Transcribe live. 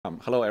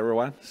Hello,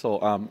 everyone. So,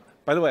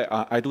 by the way,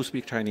 I do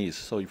speak Chinese.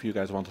 So if you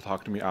guys want to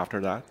talk to me after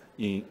that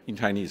in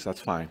Chinese,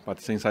 that's fine. But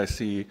since I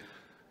see,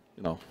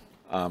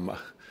 other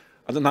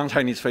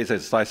non-Chinese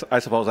faces, so I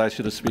suppose I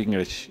should speak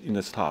English in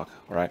this talk.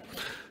 All right.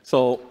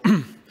 So,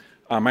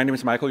 my name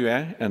is Michael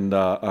Yuan, and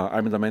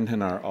I'm the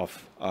maintainer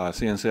of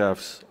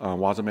CNCF's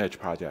WasmEdge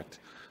project.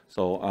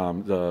 So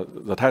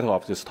the title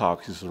of this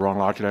talk is Run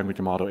Large Language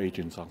Model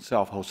Agents on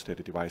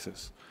Self-Hosted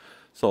Devices.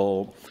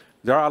 So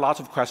there are lots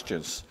of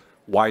questions.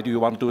 Why do you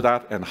want to do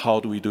that, and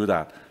how do we do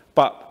that?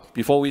 But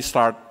before we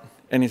start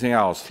anything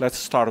else, let's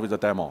start with the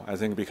demo. I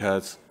think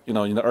because in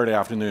the early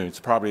afternoon, it's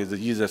probably the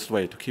easiest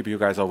way to keep you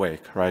guys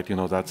awake, right?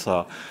 That's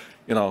to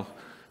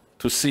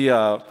see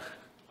a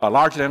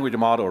large language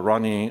model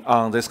running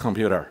on this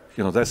computer.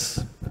 When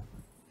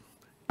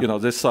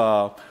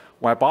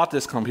I bought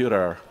this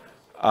computer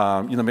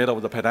in the middle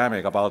of the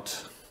pandemic about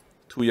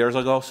 3 years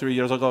ago,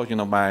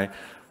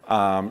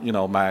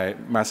 my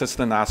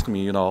assistant asked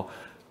me,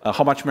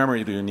 how much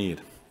memory do you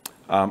need?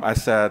 I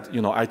said,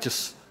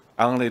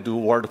 I only do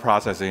word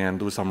processing and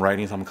do some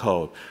writing some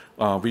code,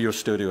 Visual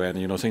Studio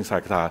and things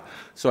like that.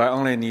 So I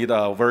only need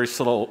a very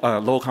slow,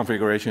 low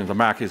configuration. The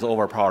Mac is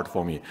overpowered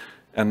for me.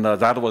 And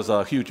that was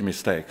a huge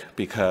mistake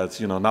because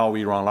now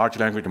we run large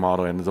language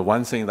model, and the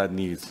one thing that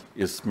needs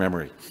is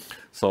memory.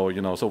 So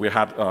so we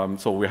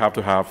have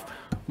to have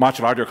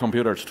much larger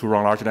computers to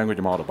run large language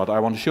model. But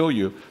I want to show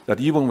you that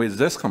even with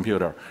this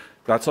computer,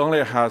 that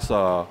only has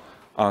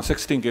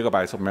 16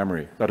 gigabytes of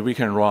memory, that we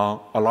can run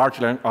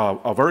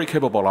a very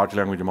capable large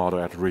language model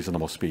at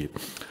reasonable speed.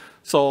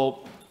 So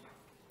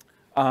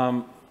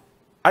I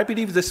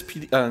believe this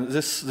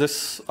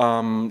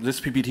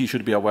PPT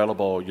should be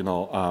available,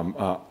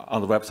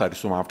 on the website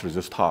soon after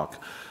this talk.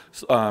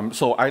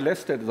 So I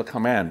listed the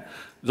command.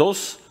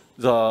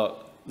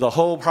 The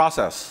whole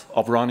process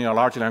of running a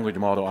large language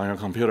model on your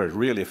computer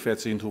really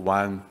fits into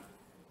one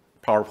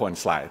PowerPoint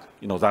slide.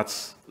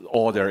 That's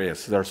all there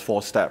is. There's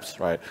 4 steps,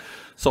 right?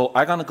 So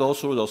I'm going to go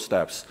through those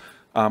steps.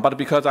 But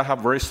because I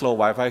have very slow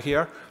Wi-Fi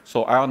here,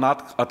 so I'll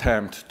not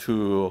attempt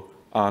to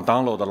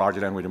download the large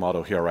language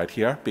model right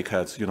here,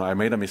 because I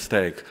made a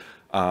mistake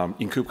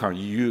in KubeCon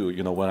EU,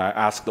 when I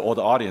asked all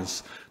the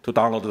audience to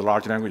download the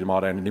large language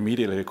model, and it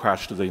immediately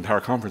crashed the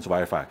entire conference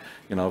Wi-Fi,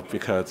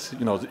 because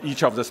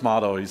each of this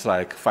model is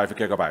like 5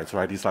 gigabytes,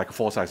 right? It's like a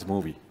full-size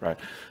movie, right?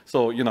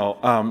 So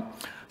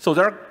so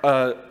there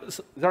are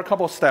a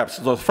couple of steps.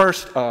 The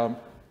first, I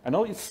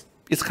know it's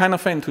kind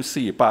of faint to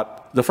see,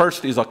 but the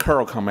first is a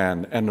curl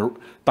command and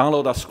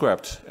download a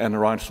script and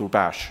run it through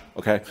Bash.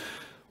 Okay,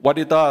 what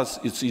it does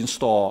is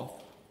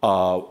install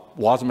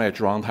WasmEdge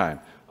runtime.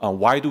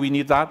 Why do we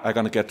need that? I'm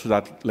going to get to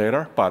that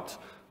later, but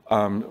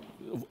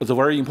the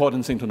very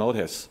important thing to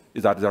notice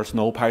is that there's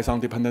no Python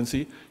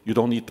dependency. You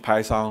don't need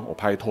Python or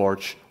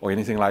PyTorch or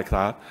anything like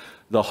that.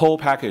 The whole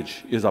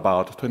package is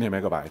about 20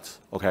 megabytes,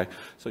 okay?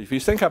 So if you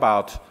think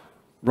about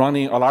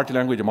running a large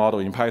language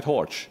model in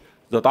PyTorch,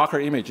 the Docker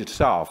image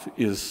itself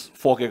is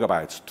 4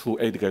 gigabytes to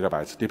 8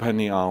 gigabytes,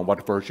 depending on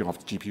what version of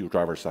the GPU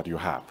drivers that you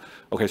have.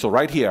 Okay, so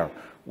right here,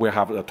 we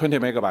have 20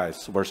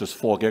 megabytes versus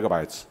 4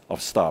 gigabytes of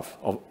stuff,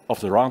 of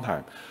the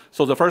runtime.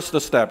 So the first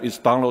step is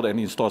download and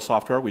install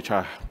software, which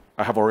I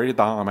have already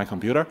done on my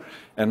computer.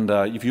 And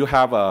if you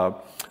have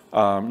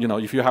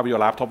if you have your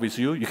laptop with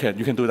you, you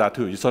can do that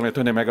too. It's only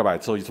 20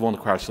 megabytes, so it won't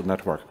crash the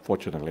network,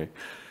 fortunately.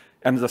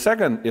 And the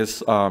second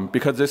is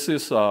because this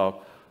is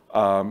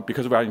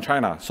because we are in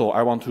China, so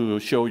I want to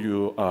show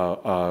you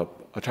a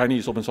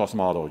Chinese open source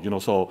model.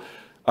 So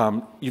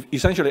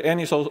essentially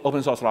any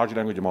open source large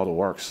language model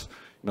works.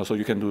 So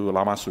you can do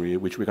Llama 3,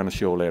 which we're going to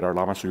show later,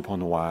 Llama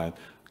 3.1,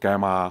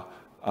 Gamma,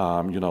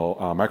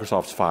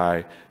 Microsoft's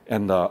Phi,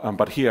 and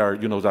but here,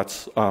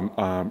 that's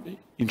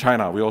in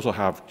China. We also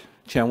have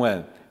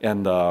Qianwen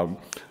and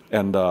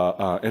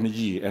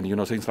Yi,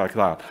 and things like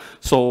that.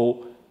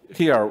 So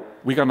here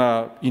we're going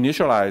to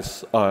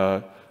initialize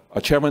a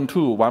Qianwen 2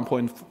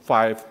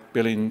 1.5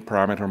 billion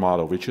parameter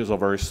model, which is a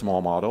very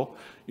small model,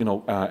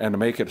 and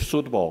make it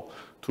suitable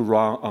to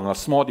run on a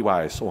small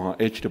device or on an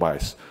edge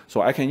device.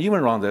 So I can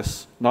even run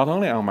this not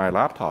only on my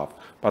laptop,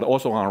 but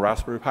also on a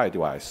Raspberry Pi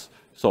device.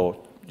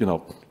 So,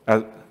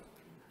 as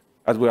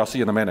we'll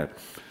see in a minute.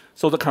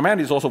 So the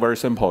command is also very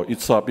simple.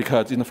 It's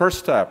because in the first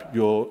step,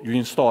 you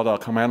install the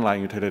command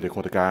line utility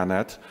called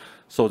GaiaNet.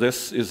 So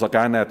this is a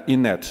GaiaNet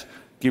init,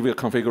 give you a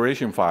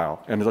configuration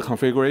file, and the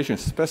configuration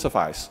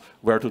specifies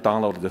where to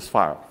download this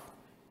file.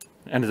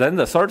 And then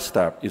the third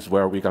step is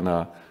where we're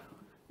gonna,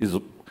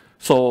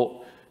 so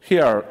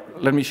here,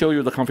 let me show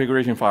you the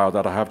configuration file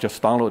that I have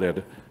just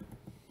downloaded.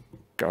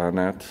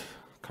 GaiaNet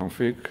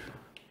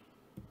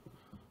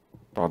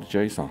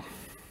config.json.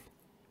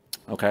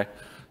 Okay,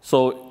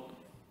 so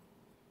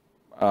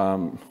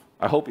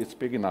I hope it's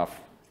big enough.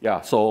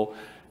 Yeah, so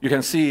you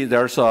can see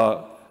there's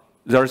a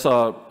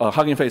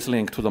Hugging Face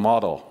link to the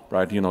model,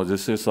 right?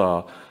 This is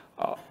oh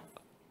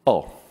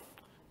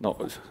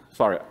no,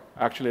 sorry.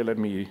 Actually, let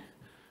me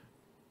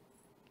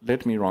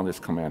run this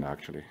command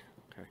actually.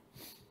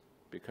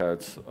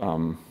 Because,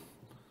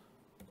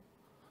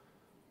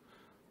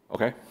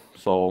 okay,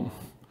 so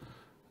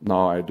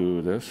now I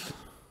do this.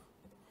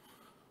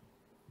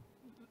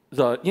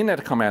 The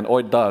init command, all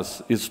it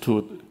does is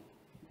to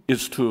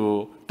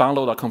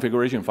download a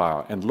configuration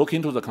file and look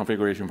into the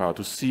configuration file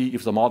to see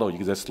if the model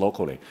exists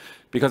locally.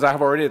 Because I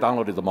have already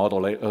downloaded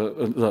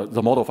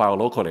the model file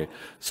locally,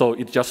 so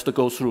it just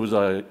goes through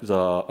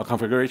the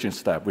configuration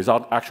step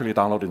without actually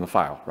downloading the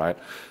file, right?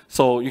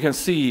 So you can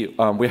see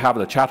we have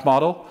the chat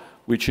model,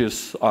 which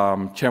is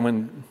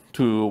 7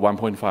 to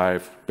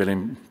 1.5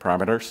 billion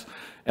parameters.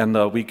 And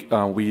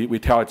we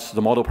tell it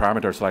the model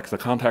parameters like the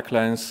contact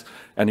length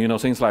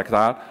and things like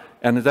that.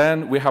 And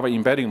then we have an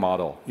embedding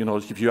model.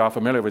 If you are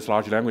familiar with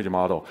large language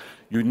model,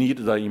 you need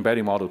the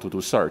embedding model to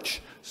do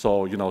search.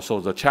 So so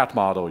the chat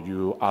model,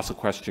 you ask a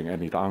question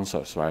and it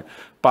answers, right?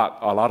 But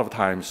a lot of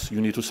times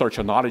you need to search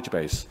a knowledge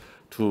base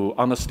to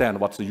understand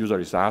what the user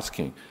is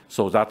asking.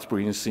 So that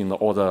brings in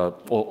all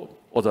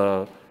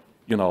the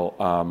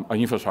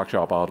infrastructure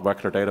about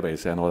vector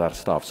database and all that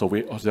stuff. So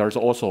there's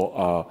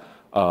also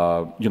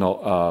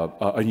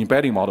an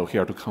embedding model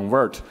here to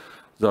convert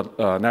the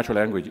natural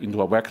language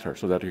into a vector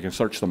so that you can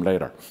search them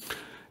later.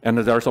 And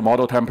there's a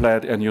model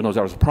template, and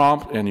there's a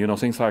prompt, and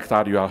things like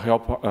that. You are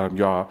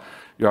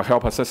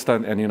help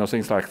assistant, and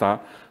things like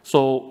that.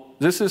 So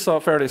this is a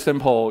fairly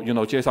simple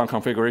JSON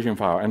configuration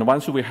file. And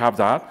once we have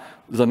that,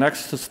 the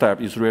next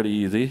step is really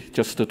easy,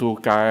 just to do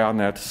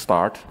Gaia.net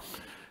start.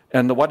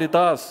 And what it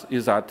does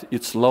is that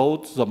it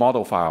loads the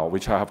model file,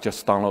 which I have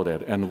just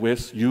downloaded, and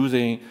with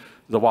using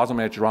the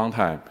WasmEdge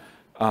runtime,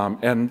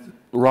 and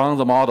run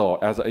the model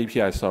as an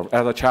API server,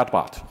 as a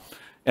chatbot.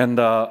 And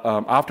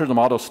after the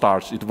model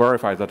starts, it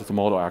verifies that the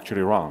model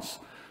actually runs.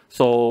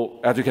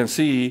 So as you can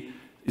see,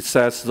 it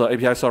says the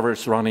API server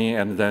is running,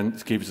 and then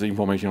it gives the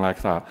information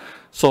like that.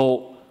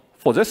 So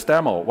for this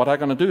demo, what I'm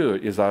going to do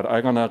is that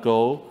I'm going to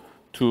go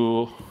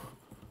to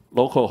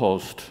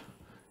localhost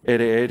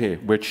 8080,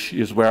 which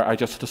is where I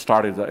just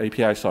started the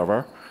API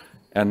server.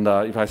 And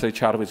if I say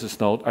chat with this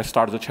node, I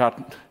start the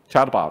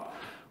chatbot.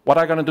 What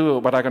I'm going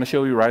to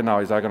show you right now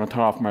is I'm going to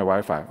turn off my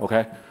Wi-Fi,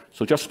 okay?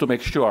 So just to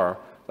make sure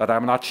that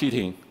I'm not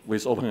cheating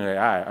with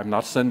OpenAI, I'm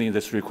not sending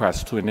this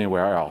request to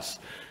anywhere else.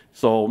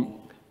 So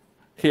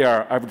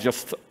here, I've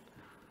just,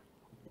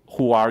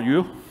 who are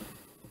you?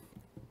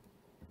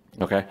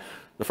 Okay.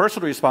 The first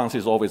response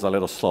is always a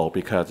little slow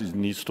because it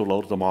needs to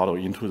load the model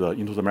into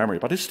the memory,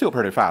 but it's still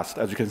pretty fast,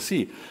 as you can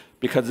see,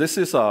 because this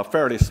is a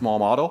fairly small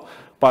model.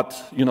 But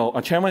a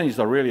Llama is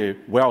a really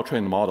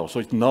well-trained model, so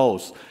it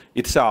knows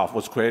itself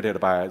was created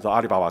by the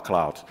Alibaba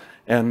cloud,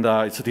 and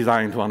it's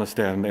designed to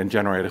understand and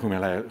generate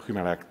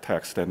human-like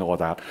text and all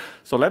that.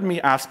 So let me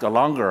ask a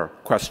longer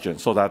question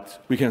so that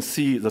we can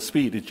see the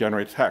speed it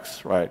generates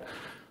text, right?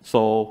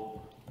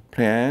 So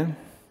plan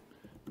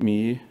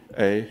me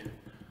a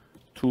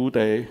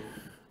 2-day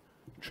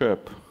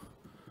trip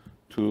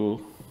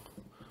to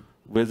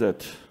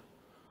visit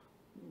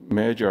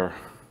major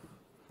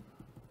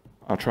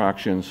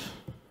attractions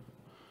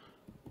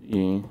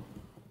in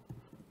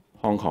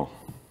Hong Kong,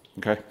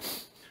 okay?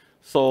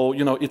 So,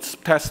 it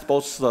tests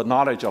both the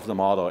knowledge of the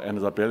model and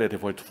the ability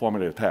for it to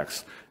formulate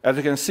text. As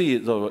you can see,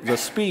 the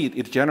speed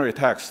it generates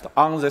text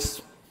on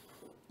this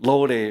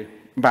lowly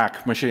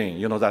Mac machine,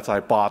 that I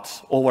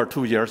bought over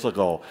 2 years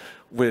ago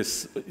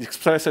with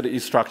explicit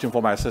instruction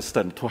for my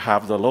assistant to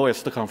have the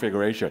lowest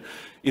configuration.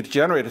 It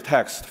generates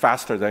text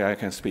faster than I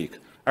can speak.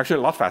 Actually,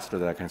 a lot faster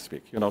than I can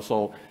speak.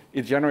 So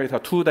it generates a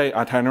 2-day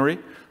itinerary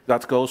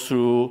that goes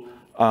through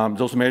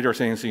those major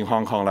things in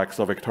Hong Kong, like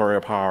the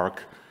Victoria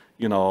Park,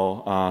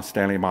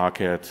 Stanley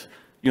Market,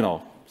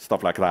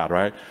 stuff like that,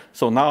 right?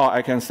 So now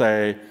I can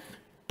say,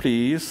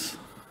 please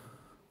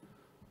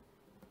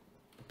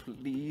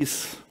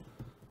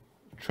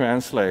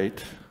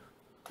translate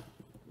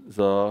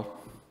the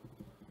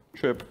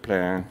trip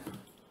plan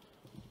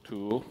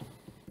to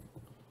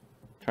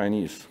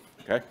Chinese,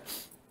 okay?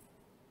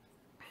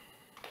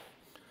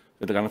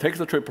 It's going to take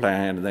the trip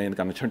plan, and then it's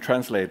going to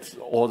translate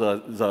all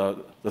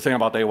the thing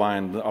about day 1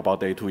 and about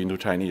day 2 into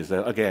Chinese.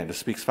 Again, it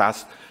speaks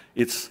fast.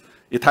 It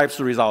types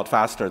the result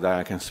faster than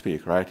I can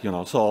speak, right?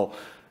 So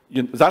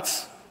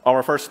that's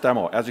our first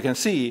demo. As you can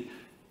see,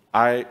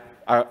 I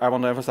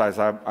want to emphasize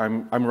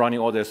I'm running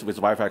all this with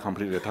Wi-Fi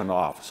completely turned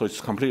off. So it's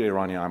completely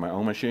running on my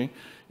own machine.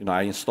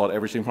 I installed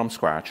everything from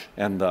scratch,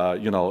 and so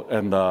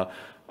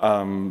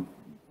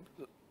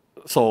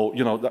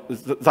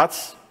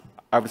that's,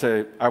 I would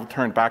say I would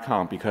turn it back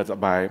on because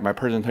my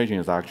presentation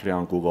is actually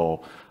on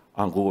Google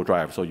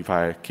Drive. So if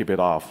I keep it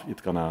off,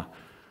 it's gonna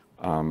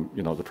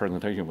the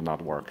presentation will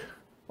not work.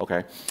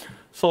 Okay,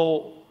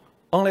 so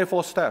only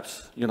 4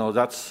 steps.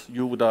 That's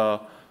you would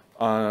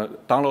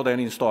download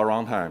and install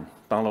runtime,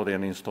 download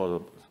and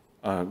install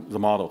the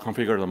model,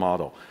 configure the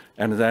model,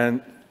 and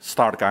then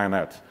start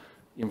Gaia.net.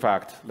 In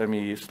fact, let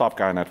me stop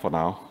Gaia.net for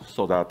now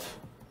so that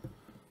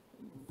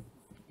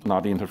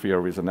not interfere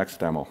with the next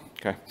demo.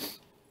 Okay,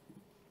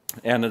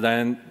 and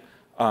then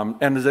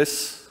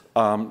this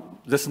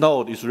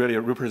node is really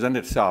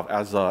represented itself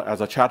as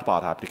a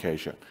chatbot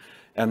application.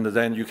 And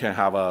then you can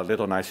have a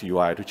little nice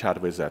UI to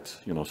chat with it.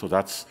 So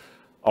that's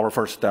our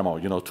first demo,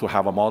 to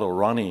have a model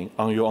running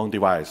on your own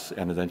device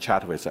and then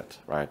chat with it,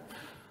 right?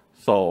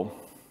 So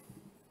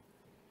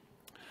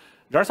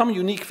there are some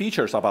unique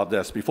features about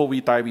this before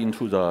we dive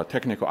into the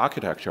technical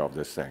architecture of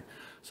this thing.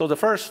 So the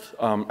first,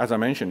 as I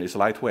mentioned, is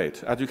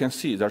lightweight. As you can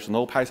see, there's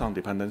no Python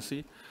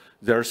dependency.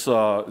 There's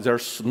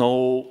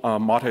no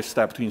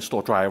multi-step to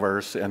install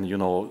drivers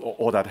and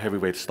all that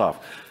heavyweight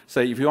stuff.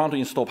 Say if you want to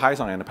install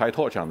Python and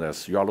PyTorch on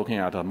this, you are looking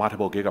at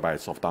multiple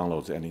gigabytes of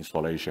downloads and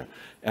installation.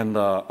 And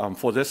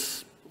for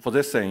this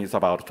thing, it's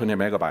about 20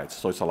 megabytes,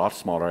 so it's a lot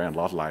smaller and a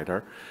lot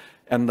lighter.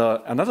 And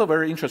another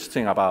very interesting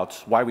thing about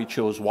why we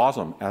chose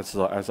Wasm as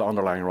the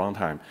underlying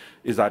runtime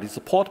is that it's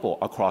portable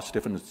across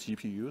different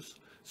GPUs.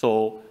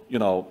 So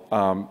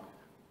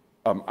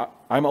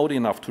I'm old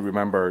enough to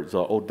remember the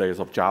old days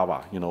of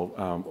Java.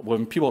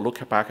 When people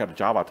look back at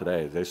Java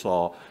today, they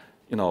saw,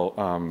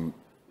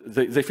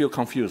 they feel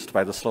confused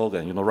by the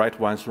slogan, write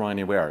once, run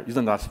anywhere.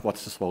 Isn't that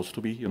what's supposed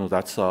to be?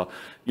 That's,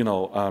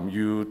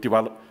 you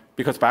develop,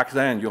 because back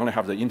then you only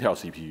have the Intel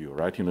CPU,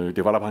 right? You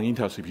develop on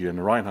Intel CPU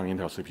and run on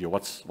Intel CPU.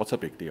 What's a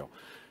big deal?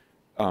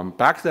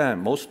 Back then,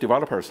 most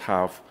developers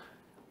have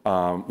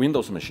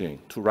Windows machine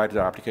to write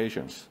their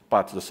applications,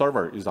 but the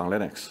server is on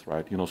Linux,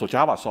 right? So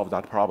Java solved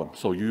that problem.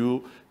 So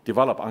you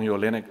develop on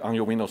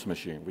your Windows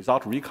machine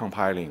without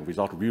recompiling,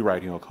 without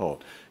rewriting your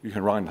code. You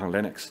can run it on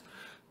Linux.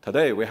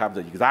 Today, we have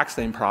the exact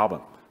same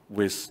problem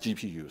with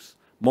GPUs.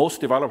 Most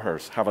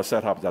developers have a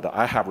setup that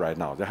I have right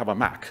now. They have a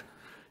Mac.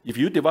 If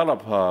you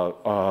develop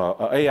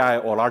an AI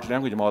or large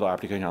language model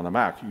application on the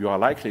Mac, you are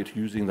likely to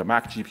using the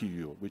Mac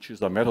GPU, which is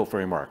the Metal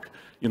framework,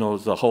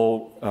 the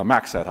whole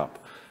Mac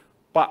setup.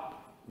 But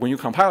when you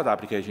compile the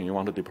application, you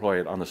want to deploy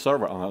it on the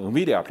server, on an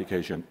NVIDIA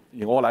application,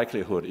 in all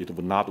likelihood, it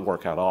would not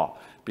work at all.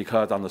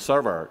 Because on the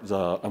server,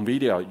 the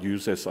NVIDIA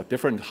uses a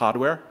different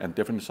hardware and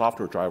different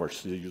software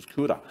drivers to use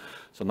CUDA.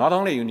 So not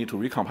only you need to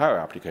recompile your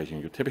application,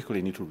 you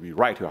typically need to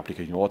rewrite your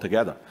application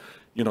altogether,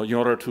 in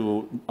order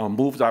to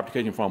move the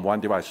application from one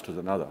device to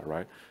another,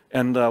 right?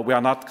 And we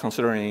are not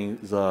considering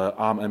the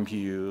ARM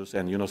NPUs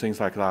and things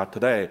like that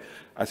today.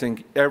 I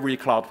think every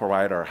cloud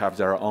provider have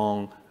their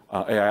own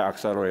AI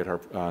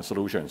accelerator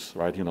solutions,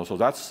 right? So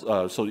that's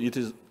so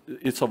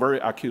it's a very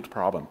acute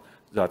problem.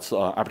 That's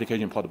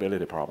application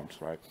portability problems,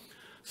 right?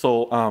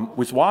 So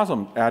with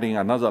Wasm, adding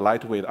another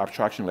lightweight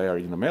abstraction layer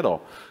in the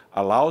middle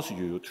allows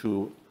you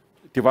to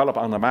develop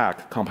on the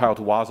Mac, compile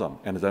to Wasm,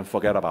 and then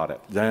forget about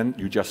it. Then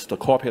you just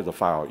copy the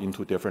file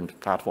into different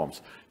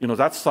platforms.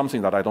 That's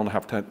something that I don't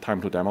have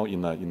time to demo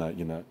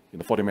in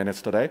 40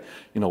 minutes today.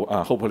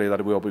 Hopefully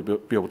that we'll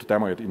be able to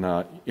demo it in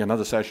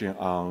another session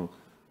on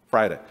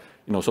Friday.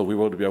 So we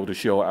will be able to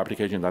show an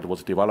application that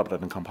was developed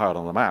and compiled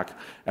on the Mac,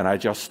 and I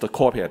just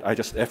copy it, I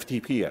just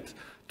FTP it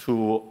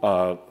to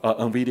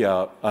an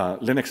NVIDIA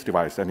Linux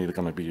device, and it's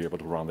going to be able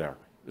to run there,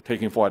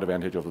 taking full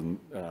advantage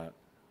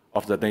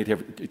of the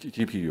native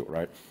GPU,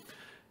 right?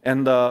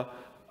 And the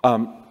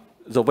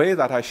way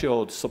that I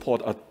showed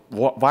support a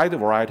wide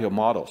variety of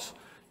models.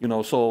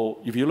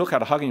 So if you look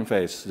at Hugging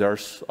Face,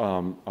 there's,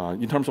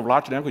 in terms of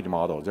large language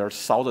models, there's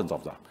thousands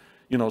of them.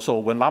 So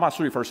when Llama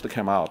 3 first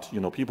came out,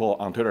 people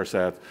on Twitter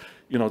said,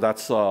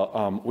 that's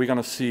we're going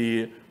to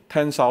see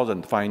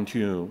 10,000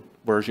 fine-tuned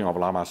version of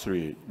Llama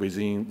 3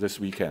 within this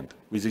weekend.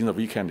 Within the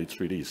weekend, it's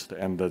released,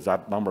 and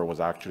that number was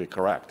actually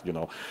correct.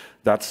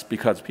 That's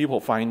because people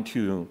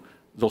fine-tune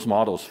those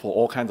models for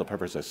all kinds of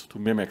purposes, to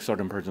mimic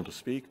certain person to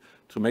speak,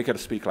 to make it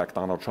speak like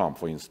Donald Trump,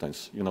 for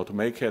instance, to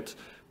make it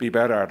be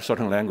better at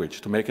certain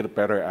language, to make it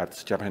better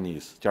at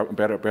Japanese,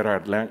 better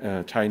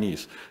at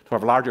Chinese, to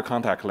have larger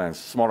contact lens,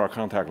 smaller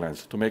contact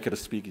lens, to make it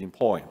speak in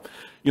poem.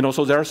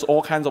 So there's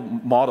all kinds of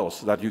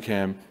models that you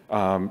can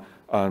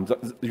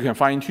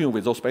fine-tune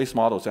with those base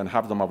models and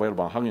have them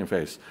available on Hugging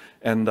Face.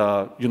 And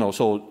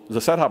so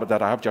the setup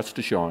that I have just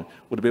shown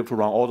would be able to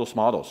run all those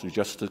models. You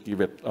just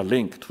give it a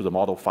link to the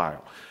model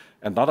file.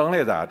 And not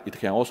only that, it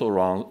can also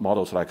run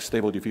models like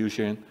Stable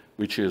Diffusion,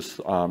 which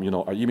is an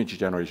image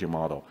generation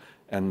model,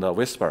 and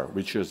Whisper,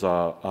 which is a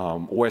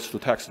OS to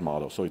text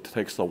model. So it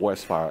takes the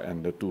OS file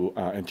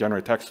and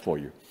generate text for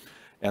you,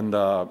 and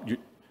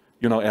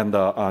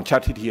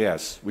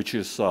ChatTTS, which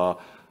is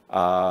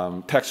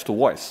text to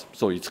voice.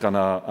 So it's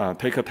gonna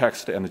take a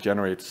text and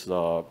generates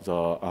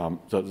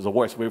the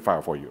voice wave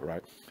file for you,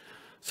 right?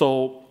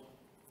 So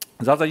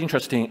the other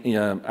interesting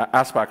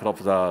aspect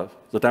of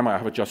the demo I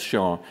have just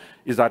shown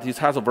is that it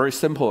has a very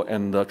simple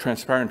and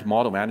transparent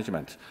model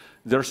management.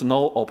 There's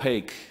no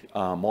opaque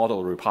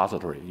model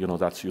repository.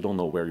 That's, you don't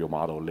know where your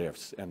model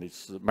lives, and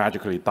it's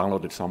magically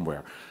downloaded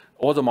somewhere.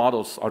 All the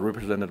models are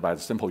represented by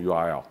the simple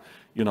URL.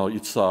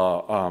 It's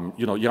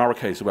in our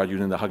case, we are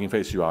using the Hugging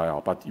Face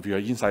URL, but if you're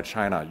inside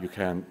China, you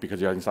can, because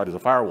you're inside the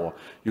firewall,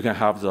 you can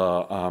have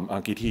the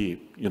GT,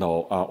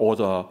 or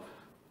the,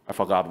 I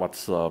forgot what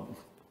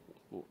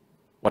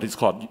it's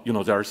called.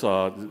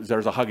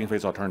 There's a Hugging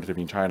Face alternative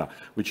in China,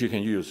 which you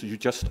can use.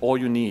 All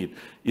you need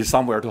is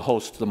somewhere to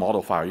host the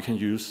model file. You can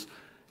use,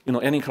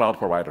 any cloud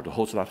provider to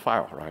host that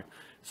file, right?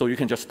 So you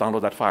can just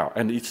download that file.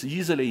 And it's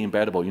easily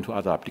embeddable into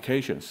other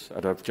applications.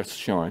 And I've just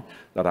shown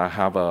that I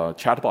have a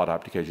chatbot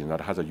application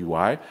that has a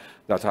UI,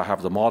 that I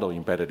have the model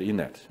embedded in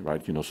it,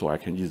 right? So I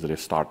can easily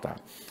start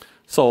that.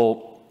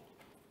 So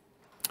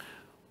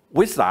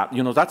with that,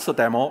 that's the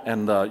demo,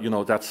 and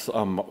that's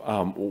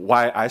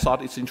why I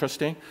thought it's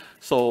interesting.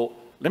 So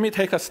let me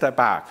take a step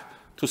back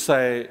to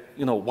say,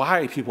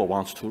 why people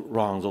want to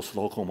run those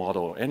local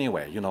models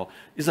anyway.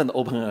 Isn't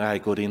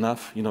OpenAI good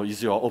enough?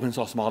 Is your open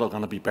source model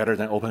going to be better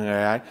than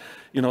OpenAI?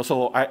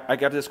 So I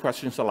get these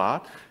questions a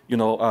lot.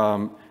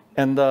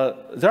 And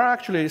there are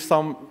actually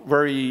some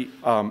very,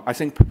 I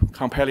think,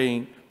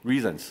 compelling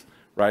reasons,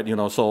 right?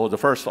 So the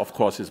first, of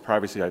course, is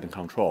privacy and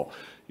control.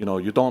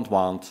 You don't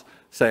want,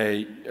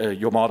 say,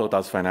 your model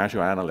does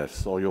financial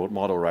analysis or your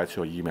model writes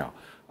your email.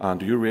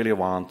 Do you really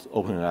want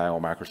OpenAI or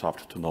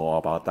Microsoft to know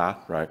about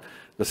that, right?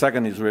 The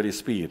second is really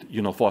speed.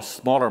 For a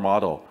smaller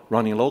model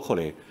running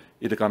locally,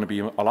 it's going to be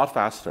a lot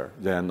faster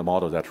than the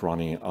model that's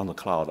running on the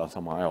cloud on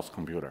someone else's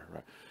computer,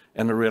 right?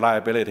 And the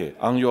reliability.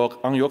 On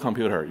your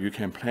computer, you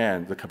can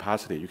plan the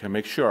capacity. You can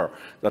make sure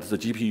that the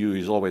GPU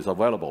is always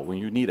available when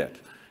you need it.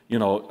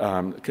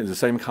 The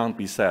same can't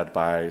be said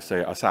by,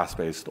 say, a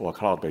SaaS-based or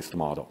cloud-based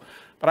model.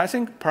 But I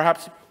think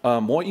perhaps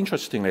more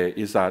interestingly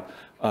is that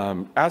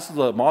as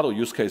the model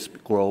use case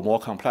grow more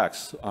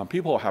complex,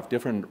 people have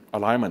different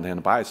alignment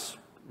and bias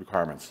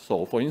requirements.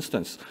 So for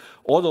instance,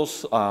 all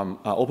those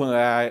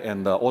OpenAI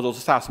and all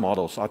those SaaS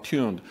models are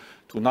tuned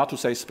to not to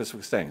say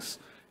specific things.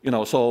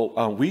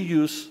 So we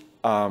use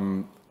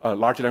a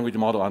large language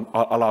model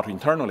a lot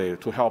internally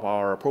to help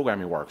our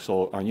programming work.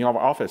 So in our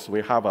office,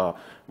 we have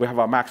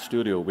a Mac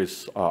Studio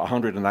with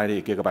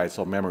 190 gigabytes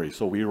of memory.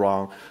 So we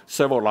run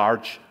several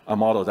large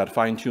models that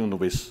fine-tuned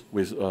with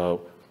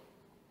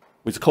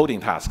coding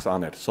tasks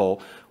on it. So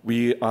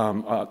we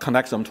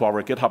connect them to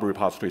our GitHub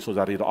repository so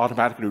that it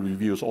automatically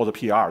reviews all the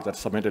PRs that's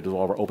submitted to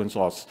our open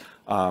source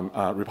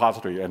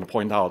repository and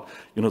point out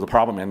the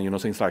problem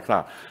and things like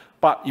that.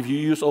 But if you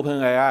use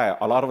OpenAI,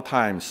 a lot of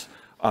times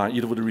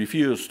it would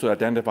refuse to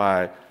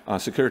identify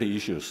security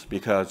issues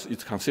because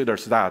it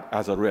considers that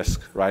as a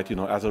risk, right?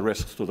 As a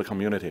risk to the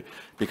community,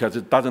 because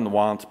it doesn't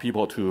want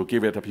people to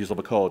give it a piece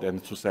of code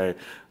and to say,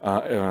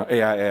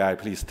 AI,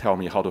 please tell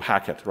me how to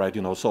hack it, right?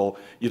 So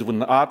it would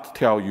not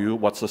tell you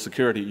what the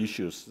security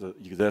issues that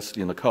exist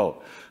in the code.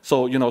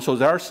 So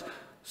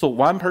so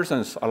one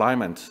person's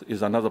alignment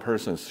is another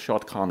person's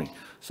shortcoming.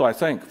 So I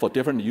think for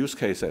different use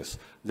cases,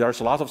 there's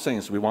a lot of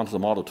things we want the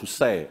model to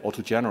say or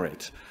to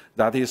generate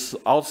that is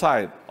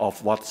outside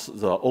of what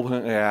the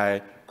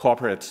OpenAI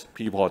corporate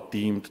people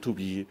deemed to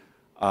be,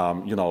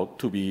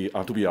 to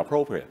be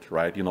appropriate,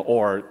 right?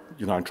 Or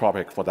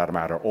Anthropic for that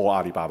matter, or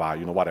Alibaba,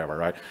 whatever,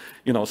 right?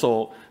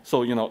 So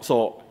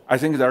I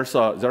think there's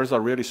a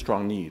really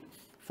strong need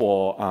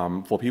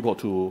for people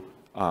to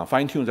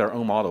fine-tune their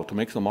own model to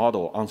make the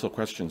model answer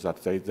questions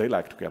that they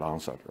like to get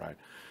answered, right?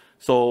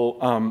 So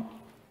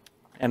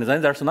and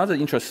then there's another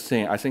interesting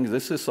thing. I think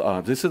this is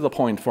a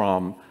point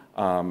from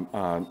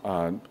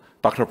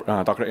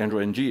Dr. Andrew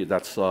Ng.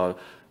 That's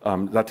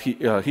that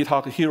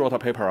he wrote a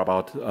paper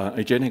about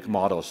agentic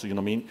models.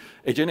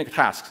 Agentic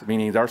tasks,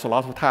 meaning there's a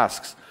lot of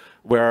tasks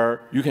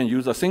where you can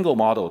use a single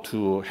model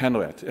to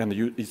handle it, and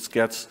it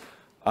gets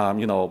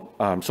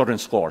certain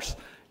scores.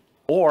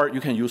 Or you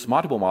can use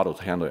multiple models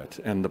to handle it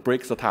and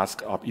break the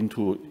task up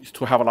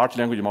to have a large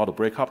language model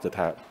break up the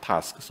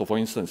task. So for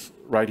instance,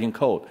 writing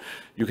code,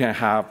 you can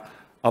have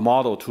a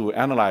model to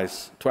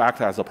act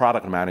as a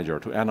product manager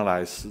to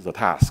analyze the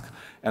task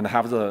and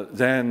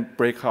then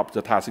break up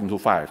the task into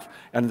 5.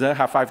 And then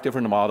have 5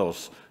 different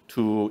models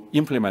to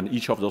implement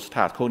each of those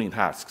coding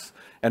tasks.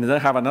 And then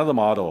have another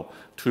model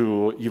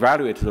to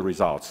evaluate the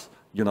results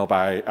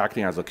by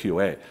acting as a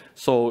QA.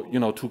 So,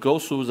 to go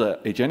through the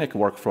agentic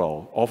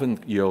workflow often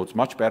yields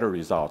much better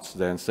results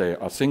than, say,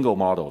 a single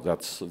model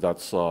that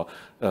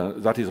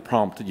is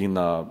prompt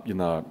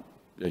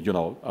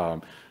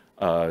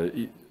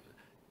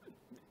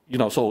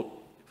so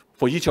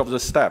for each of the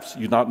steps,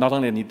 you not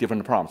only need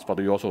different prompts, but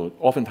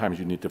oftentimes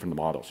you need different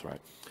models,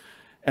 right?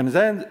 And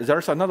then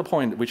there's another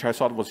point which I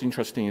thought was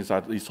interesting is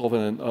that it's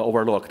often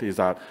overlooked is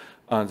that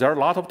there are a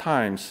lot of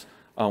times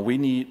we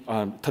need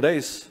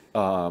today's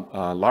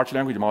large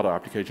language model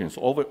applications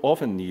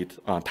often need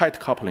tight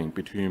coupling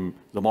between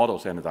the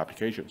models and the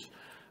applications.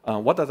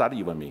 What does that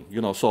even mean?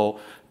 So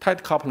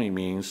tight coupling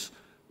means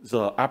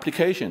the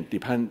application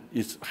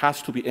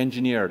has to be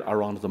engineered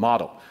around the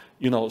model.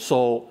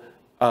 So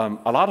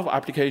a lot of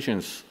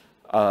applications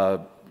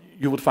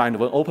you would find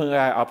when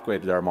OpenAI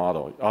upgrade their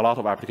model, a lot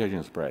of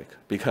applications break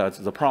because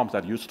the prompt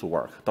that used to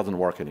work doesn't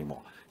work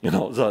anymore.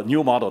 The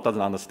new model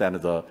doesn't understand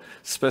the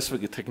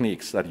specific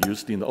techniques that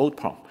used in the old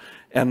prompt.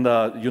 And,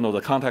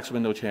 the context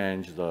window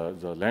change,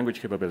 the language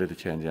capability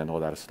change, and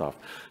all that stuff.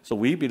 So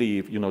we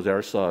believe,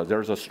 there's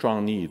a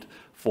strong need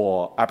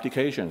for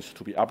applications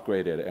to be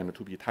upgraded and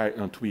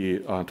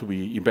to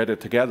be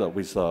embedded together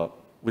with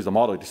with the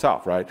model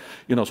itself, right?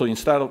 So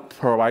instead of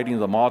providing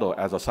the model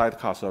as a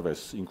sidecar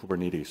service in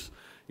Kubernetes,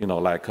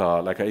 like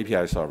an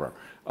API server,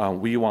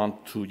 we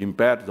want to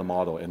embed the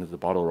model and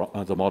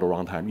the model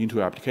runtime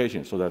into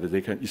applications so that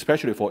they can,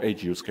 especially for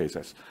edge use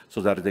cases,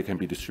 so that they can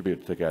be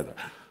distributed together.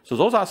 So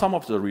those are some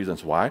of the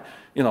reasons why.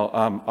 When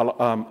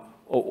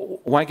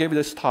I gave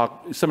this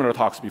talk, similar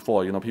talks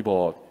before,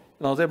 people,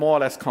 they more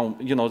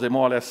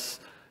or less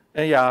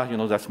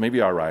yeah, that's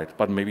maybe all right,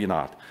 but maybe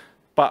not.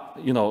 But,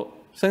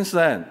 since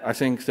then, I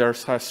think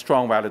there's a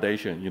strong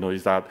validation,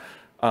 is that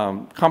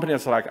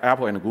companies like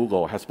Apple and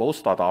Google has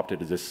both adopted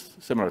this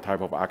similar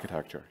type of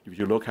architecture. If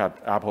you look at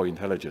Apple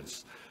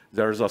Intelligence,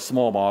 there's a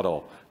small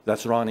model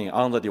that's running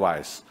on the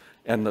device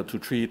and to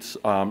treat,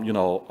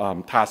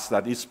 tasks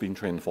that it's been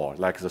trained for,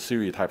 like the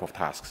Siri type of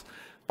tasks.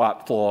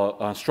 But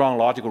for strong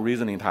logical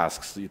reasoning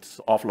tasks, it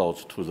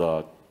offloads to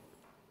an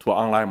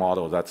online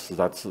model that's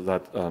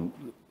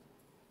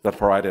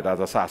provided as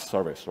a SaaS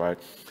service, right?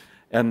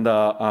 And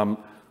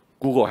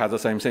Google has the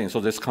same thing. So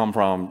this come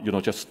from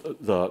just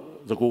the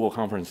Google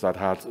conference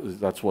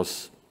that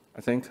was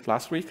I think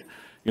last week.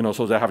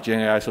 So they have Gen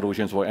AI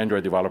solutions for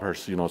Android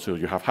developers. So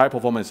you have high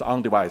performance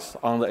on device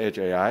on the edge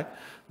AI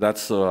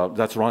that's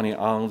running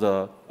on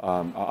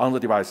the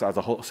device as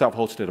a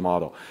self-hosted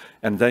model,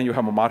 and then you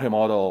have a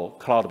multi-model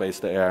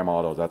cloud-based AI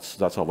model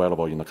that's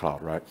available in the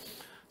cloud, right?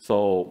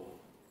 So.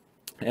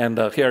 And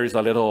here is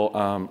a little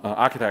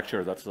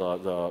architecture that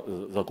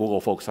the Google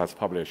folks has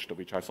published,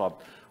 which I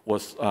thought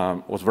was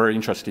very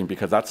interesting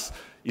because that's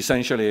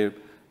essentially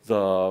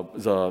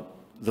the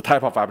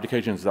type of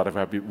applications that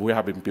we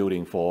have been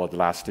building for the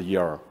last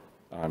year,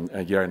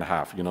 a year and a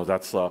half.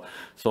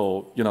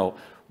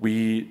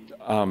 We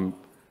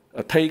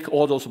take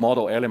all those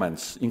model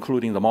elements,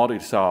 including the model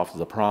itself,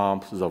 the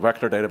prompt, the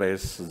vector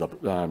database,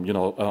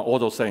 all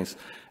those things,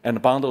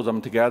 and bundle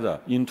them together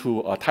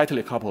into a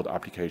tightly coupled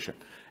application.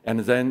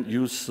 And then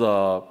use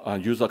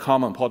a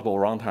common portable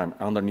runtime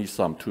underneath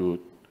them to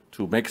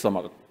make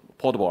them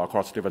portable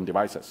across different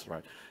devices,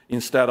 right?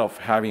 Instead of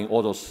having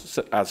all those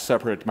as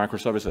separate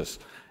microservices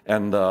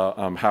and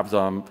have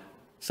them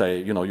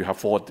say, you have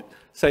four.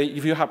 Say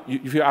if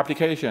your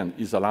application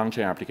is a long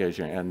chain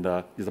application and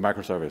is a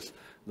microservice,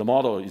 the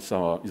model is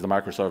a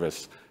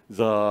microservice,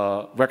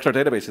 the vector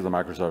database is a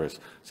microservice.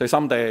 Say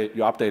someday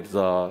you update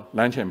the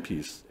long chain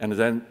piece, and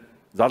then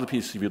the other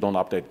piece, if you don't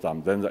update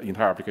them, then the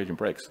entire application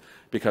breaks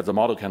because the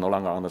model can no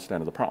longer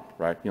understand the prompt,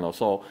 right?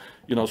 So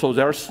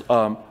there's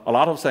a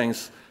lot of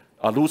things.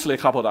 A loosely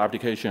coupled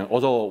application,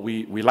 although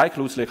we like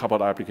loosely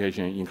coupled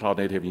application in cloud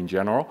native in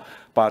general,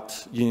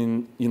 but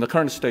in the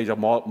current stage of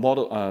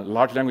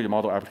large language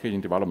model application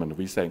development,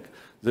 we think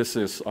this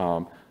is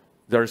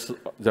there's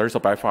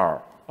by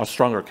far a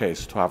stronger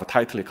case to have a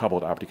tightly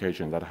coupled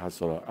application that has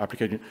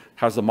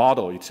the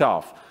model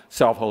itself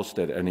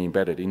self-hosted and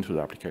embedded into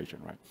the application,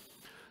 right?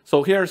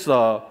 So here's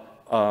the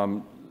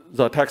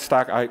tech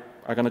stack. I'm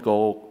going to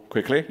go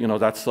quickly.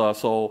 That's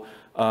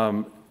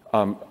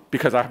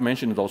because I've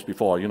mentioned those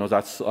before.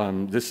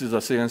 This is a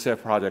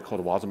CNCF project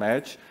called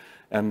WasmEdge,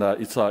 and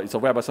it's a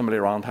WebAssembly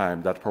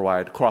runtime that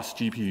provides cross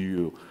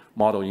GPU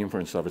model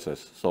inference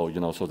services. So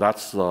so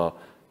that's the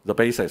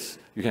basis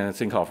you can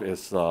think of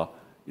is the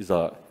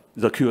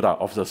CUDA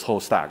of this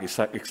whole stack,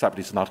 except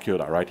it's not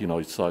CUDA, right?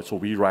 So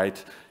we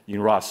write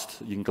in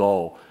Rust, in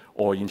Go,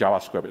 or in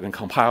JavaScript, and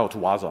compile to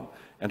Wasm.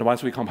 And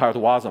once we compile to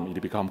Wasm,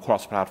 it becomes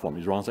cross-platform.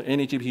 It runs on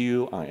any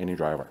GPU on any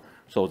driver.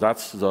 So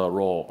that's the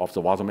role of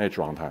the WasmEdge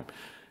runtime.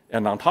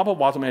 And on top of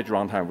WasmEdge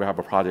runtime, we have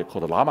a project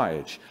called Llama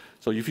Edge.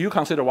 So if you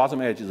consider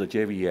WasmEdge as a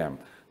JVM,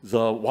 the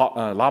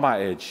Llama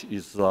Edge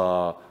is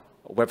the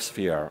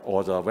WebSphere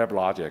or the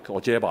WebLogic or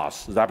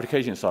JBoss, the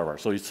application server.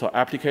 So it's an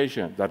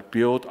application that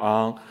built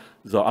on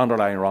the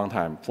underlying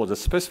runtime for the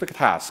specific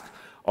task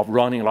of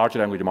running large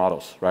language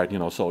models, right?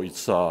 So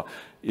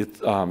it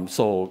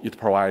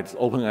provides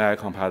OpenAI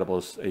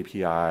compatible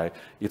API.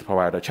 It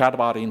provides a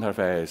chatbot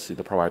interface.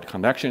 It provides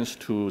connections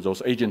to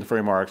those agent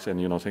frameworks and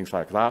things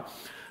like that.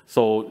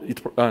 So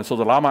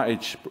the Llama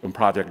Edge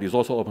project is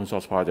also open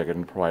source project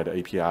and provide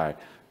API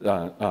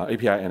and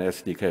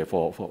SDK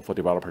for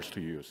developers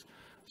to use.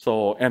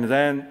 So and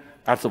then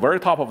at the very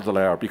top of the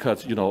layer,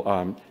 because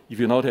if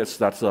you notice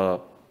that the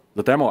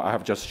demo I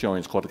have just shown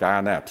is called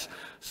GaiaNet.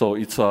 So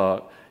it's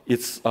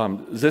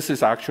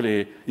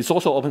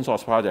also open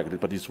source project,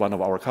 but it's one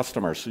of our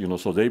customers.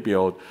 So they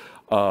build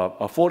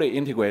a fully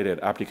integrated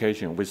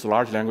application with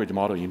large language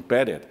model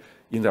embedded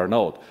in their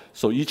node.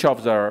 So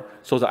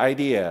the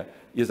idea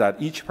is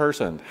that each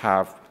person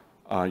have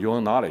your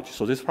own knowledge.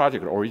 So this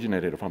project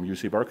originated from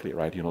UC Berkeley,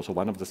 right? So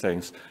one of the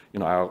things,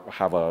 I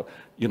have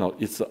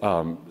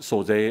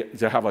so they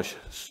have a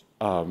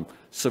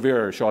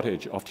severe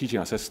shortage of teaching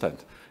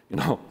assistant.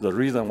 The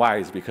reason why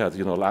is because,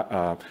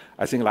 I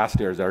think last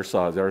year there's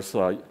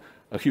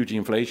a huge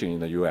inflation in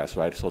the US,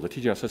 right? So the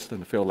teaching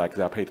assistants feel like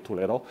they're paid too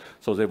little.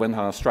 So they went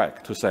on a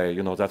strike to say,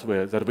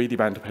 that we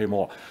demand to pay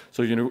more.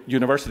 So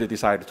university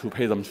decided to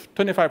pay them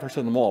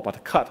 25% more,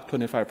 but cut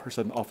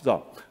 25% of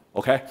them,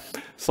 okay?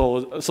 So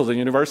the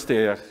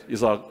university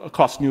is a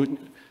cost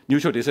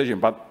neutral decision,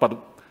 but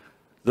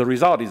the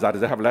result is that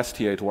they have less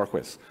TA to work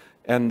with.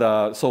 And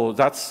so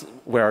that's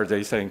where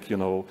they think,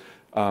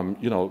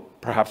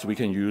 perhaps we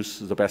can use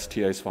the best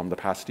TAs from the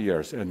past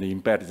years and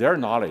embed their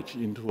knowledge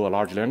into a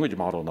large language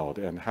model node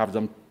and have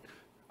them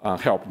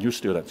help new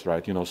students,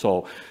 right?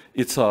 So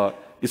it's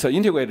an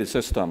integrated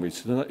system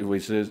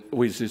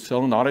with its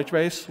own knowledge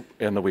base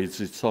and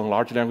with its own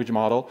large language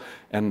model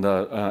and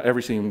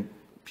everything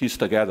pieced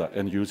together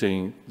and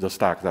using the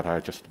stack that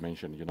I just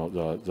mentioned,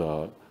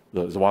 the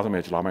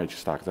WasmEdge Llama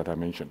stack that I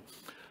mentioned.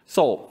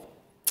 So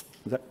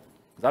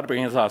that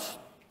brings us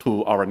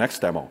to our next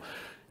demo,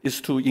 is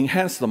to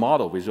enhance the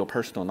model with your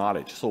personal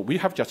knowledge. So we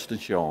have just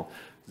shown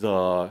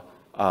the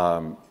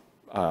Qianwen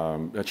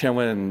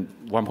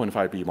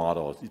 1.5B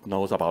model. It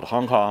knows about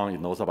Hong Kong. It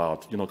knows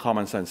about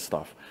common sense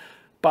stuff.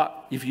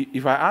 But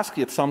if I ask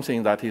it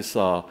something that is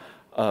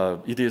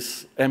it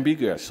is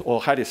ambiguous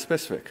or highly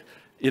specific,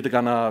 it's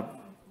gonna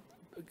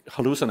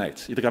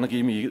hallucinate. It's gonna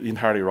give me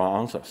entirely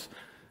wrong answers.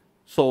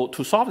 So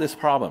to solve this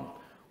problem,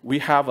 we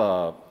have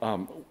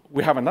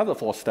another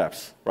 4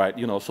 steps, right?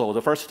 So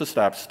the first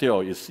step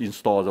still is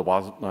install the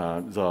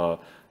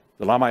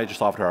LlamaEdge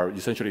software.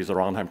 Essentially, is a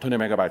runtime, 20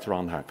 megabytes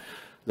runtime.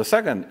 The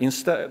second,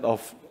 instead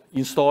of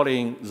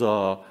installing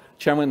the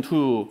Qianwen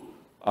 2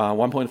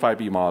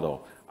 1.5B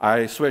model,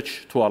 I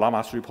switch to a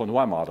Llama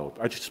 3.1 model.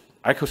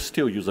 I could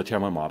still use the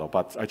Qianwen model,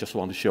 but I just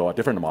want to show a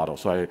different model.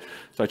 So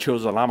I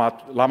chose the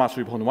Llama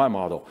 3.1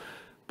 model.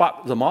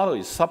 But the model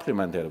is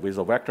supplemented with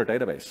a vector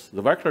database.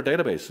 The vector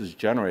database is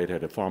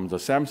generated from the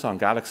Samsung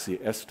Galaxy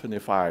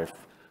S25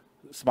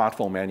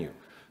 smartphone menu.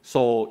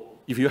 So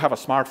if you have a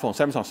smartphone,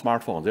 Samsung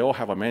smartphone, they all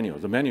have a menu.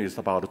 The menu is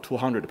about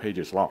 200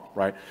 pages long,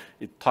 right?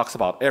 It talks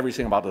about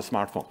everything about the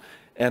smartphone.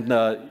 And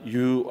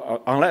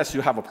unless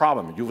you have a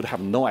problem, you would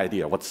have no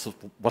idea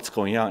what's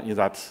going on in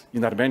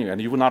that menu, and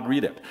you would not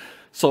read it.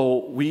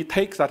 So we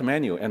take that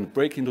menu and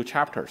break into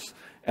chapters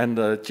and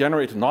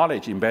generate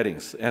knowledge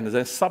embeddings, and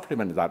then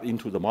supplement that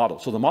into the model.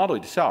 So the model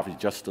itself is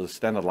just the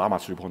standard Llama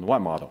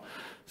 3.1 model.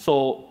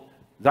 So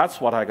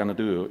that's what I'm going to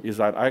do, is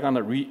that I'm going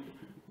to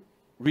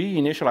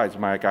reinitialize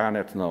my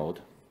GaiaNet node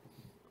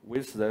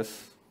with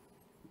this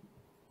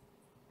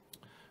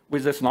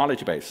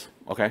knowledge base,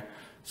 okay?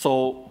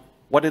 So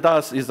what it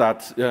does is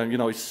that,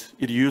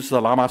 it uses the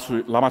Llama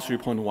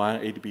 3.1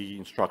 8B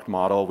instruct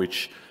model,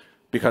 which,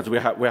 because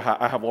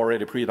I have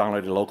already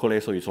pre-downloaded locally,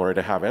 so it's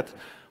already have it.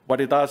 What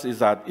it does is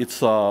that it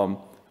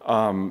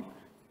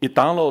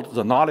downloads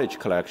the knowledge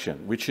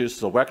collection, which is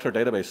the vector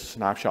database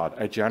snapshot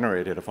I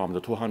generated from the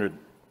 200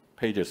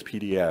 pages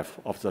PDF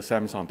of the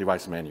Samsung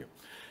device menu.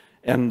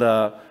 And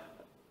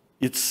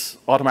it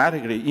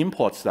automatically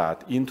imports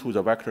that into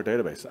the vector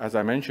database. As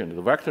I mentioned,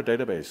 the vector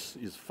database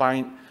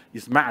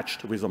is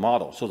matched with the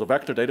model. So the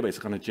vector database is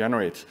going to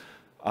generate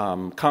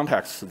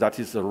context that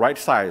is the right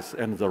size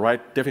and the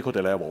right difficulty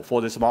level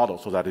for this model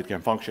so that it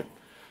can function.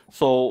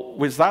 So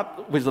with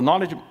the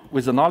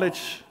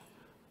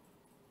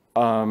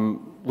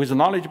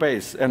knowledge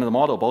base and the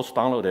model both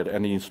downloaded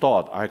and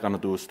installed, I'm going to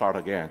do start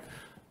again.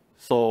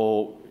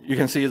 So you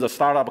can see the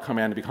startup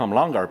command become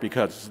longer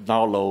because it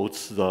now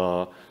loads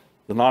the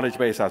knowledge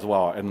base as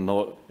well and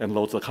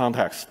loads the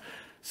context.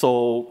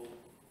 So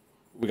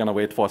we're going to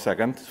wait for a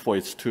second for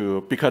it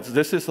to, because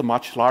this is a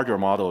much larger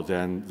model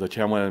than the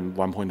Qianwen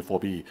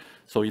 1.4B.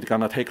 So it's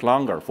going to take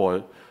longer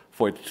for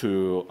it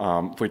to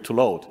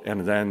load,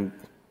 and then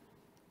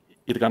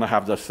it's going to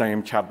have the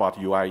same chatbot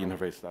UI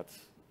interface that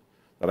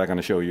I'm going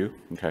to show you.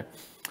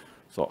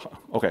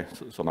 Okay,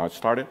 so now it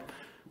started.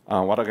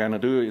 What I'm going to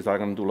do is I'm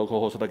going to do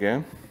localhost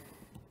again,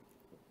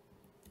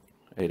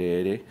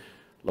 8080,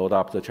 load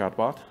up the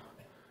chatbot,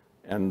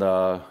 and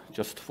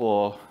just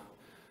for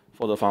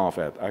the fun of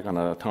it, I'm going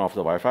to turn off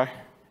the Wi-Fi,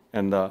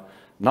 and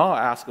now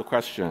I ask a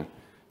question: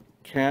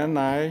 can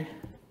I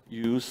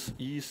use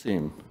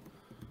eSIM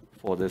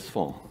for this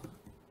phone?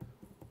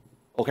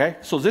 Okay,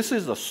 so this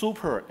is a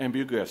super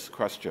ambiguous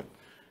question.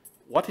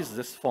 What is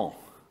this phone?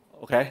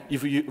 Okay,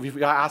 if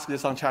you ask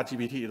this on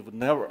ChatGPT, it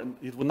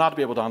would not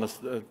be able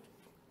to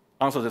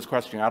answer this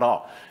question at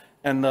all,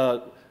 and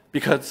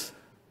because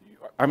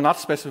I'm not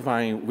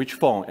specifying which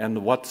phone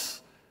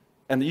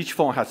and each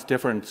phone has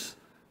different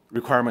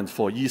requirements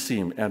for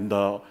eSIM, and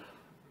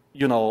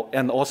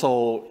and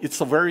also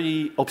it's a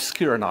very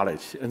obscure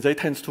knowledge, and they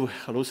tend to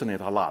hallucinate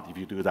a lot if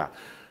you do that.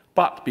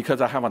 But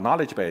because I have a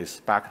knowledge base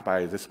backed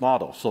by this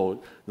model,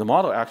 so the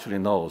model actually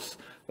knows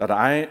that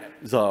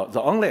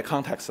the only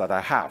context that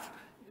I have,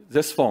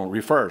 this phone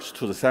refers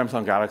to the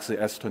Samsung Galaxy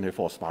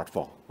S24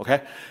 smartphone,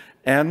 okay?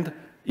 And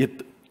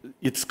it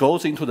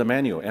goes into the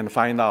menu and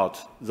find out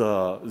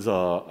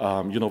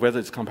whether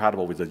it's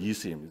compatible with the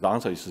eSIM. The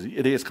answer is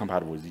it is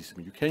compatible with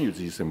eSIM. You can use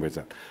eSIM with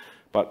it.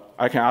 But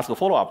I can ask a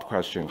follow-up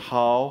question: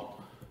 how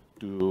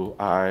do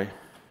I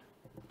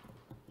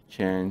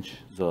change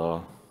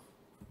the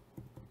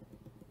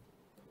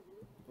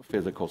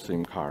physical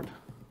SIM card?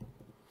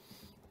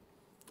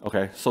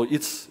 Okay, so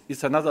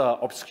it's another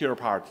obscure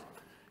part.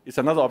 It's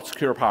another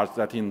obscure part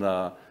that's in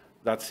the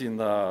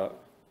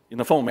in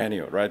the phone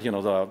menu, right? You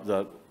know,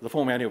 the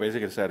phone menu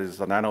basically said it's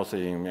a nano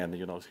thing, and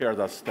you know, here are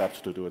the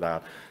steps to do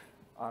that.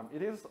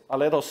 It is a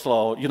little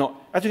slow. You know,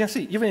 as you can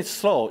see, even it's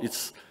slow,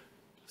 it's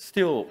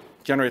still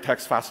generate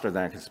text faster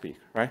than I can speak,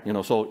 right? You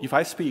know, so if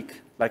I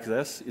speak like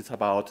this, it's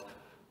about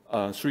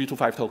 3 to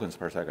 5 tokens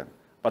per second.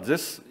 But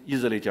this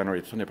easily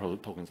generates 20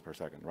 tokens per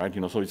second, right?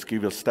 You know, so it's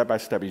give you a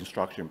step-by-step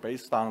instruction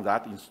based on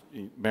that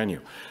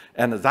menu.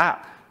 And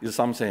that is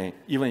something,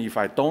 even if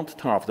I don't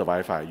turn off the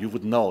Wi-Fi, you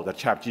would know that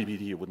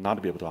ChatGPT would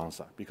not be able to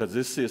answer because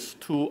this is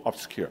too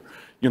obscure.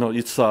 You know,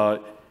 it's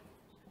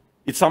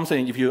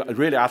something, if you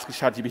really ask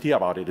ChatGPT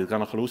about it, it's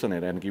going to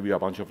hallucinate and give you a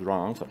bunch of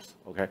wrong answers,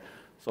 okay?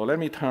 So let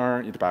me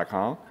turn it back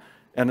on.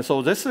 And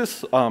so this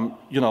is,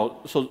 you know,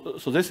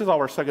 so this is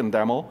our second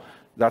demo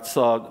that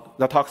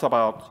talks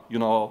about, you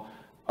know,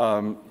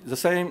 the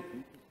same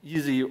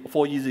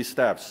four easy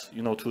steps,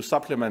 you know, to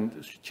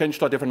supplement, change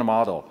to a different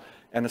model,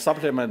 and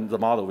supplement the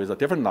model with a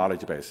different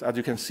knowledge base. As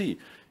you can see,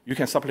 you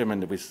can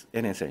supplement it with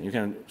anything. You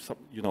can,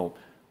 you know,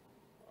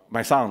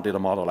 my son did a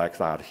model like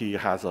that. He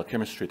has a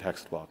chemistry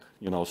textbook,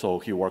 you know, so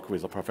he worked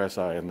with a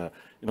professor, and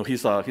you know,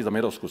 he's a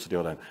middle school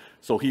student.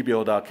 So he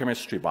built a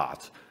chemistry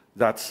bot.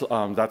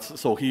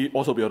 So he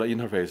also built an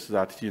interface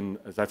that's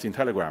in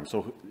Telegram,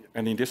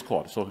 and in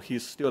Discord. So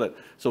his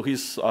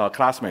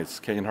classmates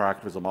can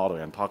interact with the model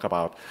and talk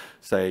about,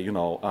 say, you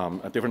know,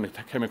 different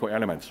chemical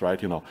elements,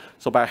 right? You know,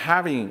 so by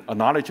having a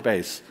knowledge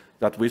base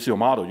that with your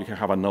model, you can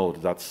have a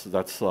node that's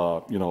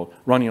you know,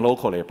 running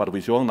locally, but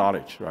with your own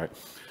knowledge, right?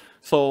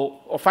 So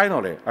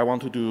finally, I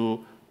want to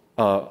do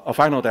a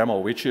final demo,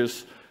 which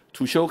is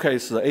to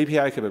showcase the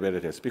API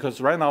capabilities, because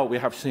right now we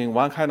have seen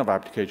one kind of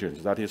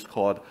applications that is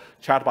called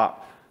chatbot.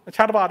 A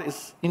chatbot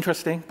is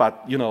interesting,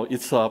 but you know,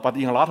 but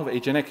in a lot of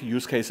agentic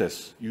use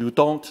cases, you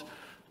don't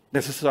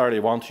necessarily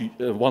want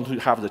to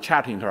have the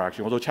chat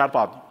interaction. Although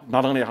chatbot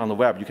not only on the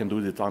web, you can do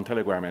it on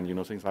Telegram and you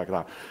know, things like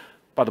that.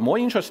 But the more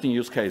interesting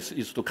use case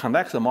is to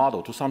connect the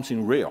model to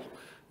something real,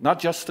 not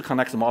just to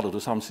connect the model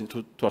to something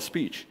to a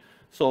speech.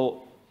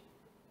 So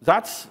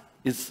that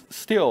is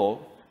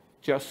still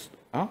just.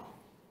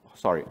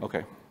 Sorry,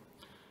 okay.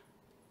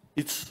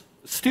 It's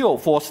still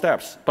 4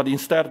 steps, but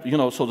instead, you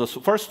know, so the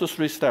first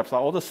 3 steps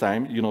are all the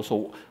same, you know,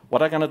 so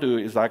what I'm gonna do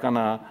is I'm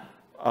gonna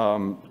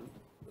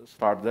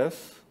start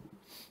this.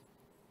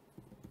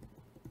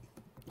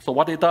 So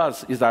what it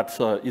does is that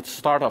it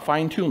starts a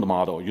fine-tuned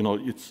model, you know,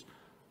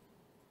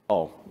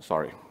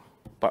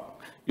 but,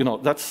 you know,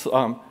 that's,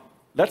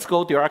 let's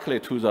go directly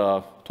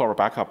to our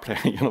backup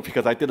plan, you know,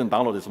 because I didn't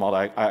download this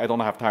model. I don't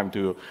have time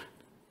to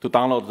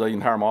download the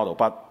entire model,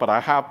 but I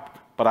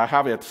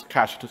have it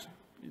cached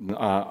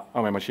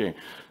on my machine.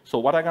 So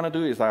what I'm going to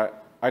do is I'm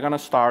going to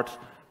start,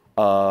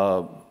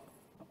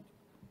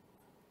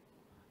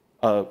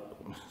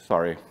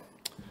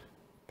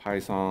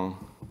 Python.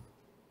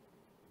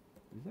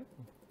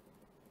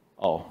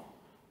 Oh,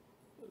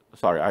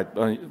 sorry.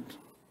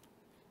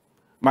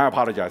 My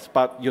apologies.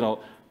 But you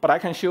know, but I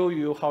can show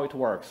you how it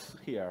works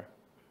here.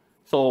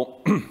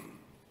 So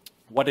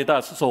what it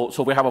does, so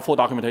we have a full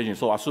documentation.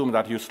 So assume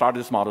that you start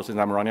this model, since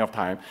I'm running out of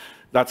time.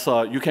 That's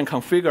you can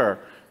configure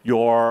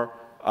your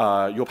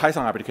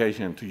Python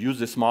application to use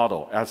this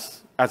model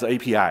as an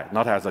API,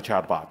 not as a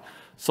chatbot.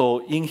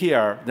 So in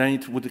here, then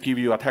it would give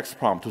you a text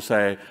prompt to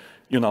say,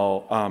 you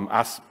know,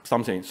 ask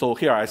something. So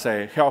here I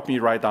say, help me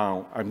write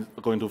down. I'm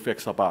going to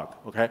fix a bug.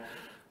 Okay.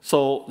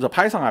 So the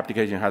Python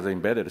application has an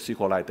embedded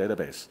SQLite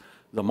database.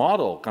 The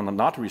model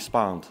cannot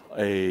respond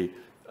a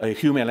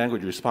human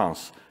language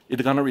response.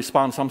 It's going to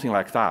respond something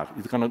like that.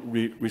 It's going to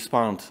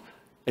respond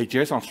a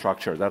JSON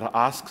structure that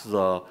asks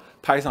the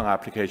Python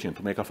application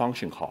to make a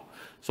function call.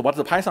 So what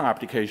the Python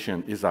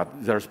application is that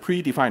there's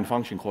predefined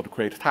function called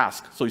create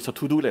task. So it's a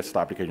to-do list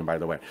application, by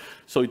the way.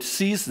 So it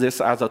sees this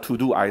as a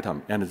to-do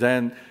item, and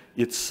then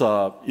it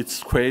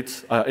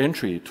creates an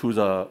entry to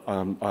the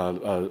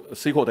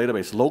SQL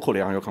database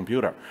locally on your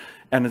computer.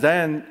 And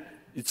then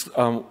it's,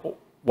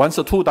 once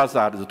the tool does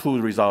that, the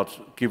tool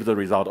result gives the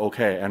result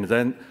OK, and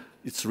then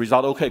its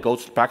result OK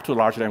goes back to the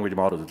large language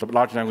model. The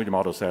large language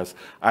model says,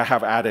 I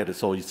have added,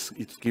 so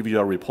it gives you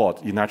a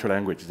report in natural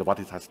language, what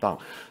it has done.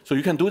 So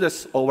you can do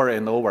this over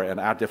and over and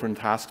add different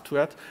tasks to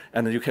it,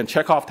 and then you can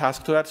check off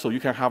tasks to it, so you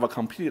can have a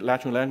complete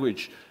natural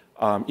language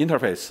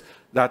interface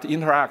that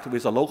interact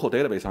with a local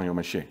database on your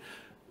machine.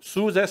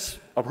 Through this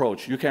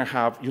approach, you can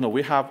have, you know,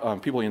 we have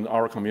people in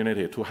our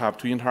community to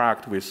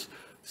interact with,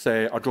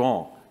 say, a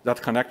drone that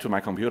connect to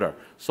my computer.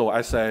 So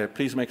I say,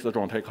 please make the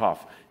drone take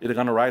off. It's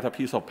gonna write a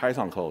piece of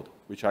Python code,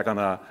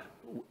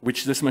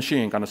 which this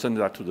machine gonna send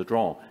that to the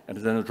drone, and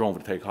then the drone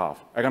will take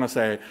off. I'm gonna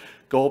say,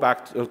 go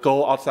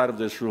outside of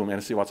this room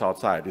and see what's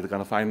outside. It's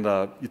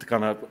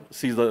gonna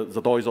see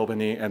the door is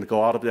opening and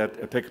go out of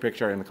that, take a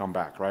picture and come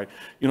back, right?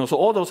 You know, so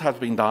all those have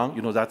been done.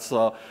 You know, that's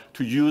to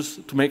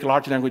make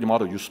large language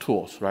model use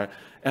tools, right?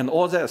 And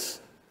all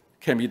this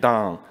can be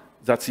done.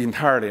 That's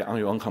entirely on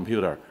your own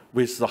computer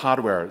with the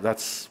hardware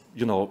that's,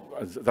 you know,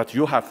 that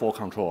you have full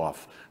control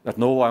of, that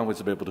no one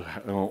will be able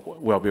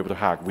to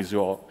hack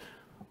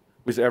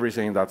with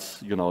everything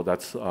that's, you know,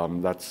 that's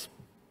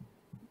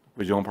with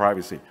with your own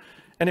privacy.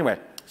 Anyway,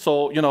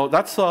 so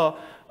that's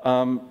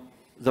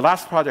the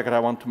last project that I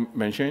want to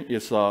mention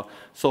is a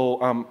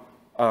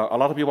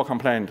lot of people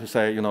complain to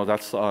say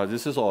that's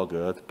this is all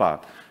good,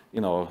 but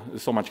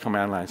there's so much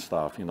command line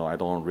stuff. I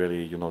don't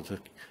really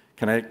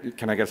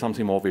can I get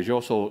something more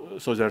visual?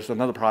 So there's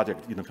another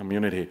project in the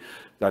community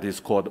that is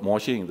called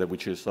Machine,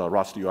 which is a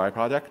Rust UI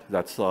project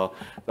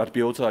that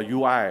builds a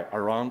UI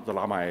around the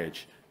Llama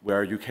Edge,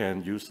 where you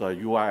can use the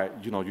UI.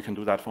 You can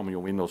do that from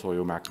your Windows or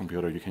your Mac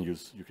computer. You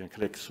can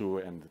click through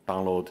and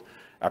download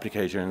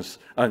applications,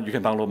 and you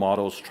can download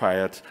models, try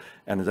it,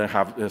 and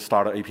then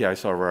start an API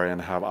server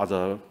and have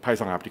other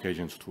Python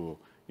applications to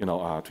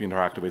to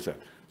interact with it.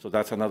 So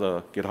that's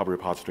another GitHub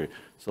repository.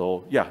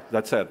 So yeah,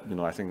 that's it.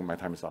 I think my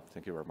time is up.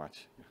 Thank you very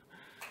much.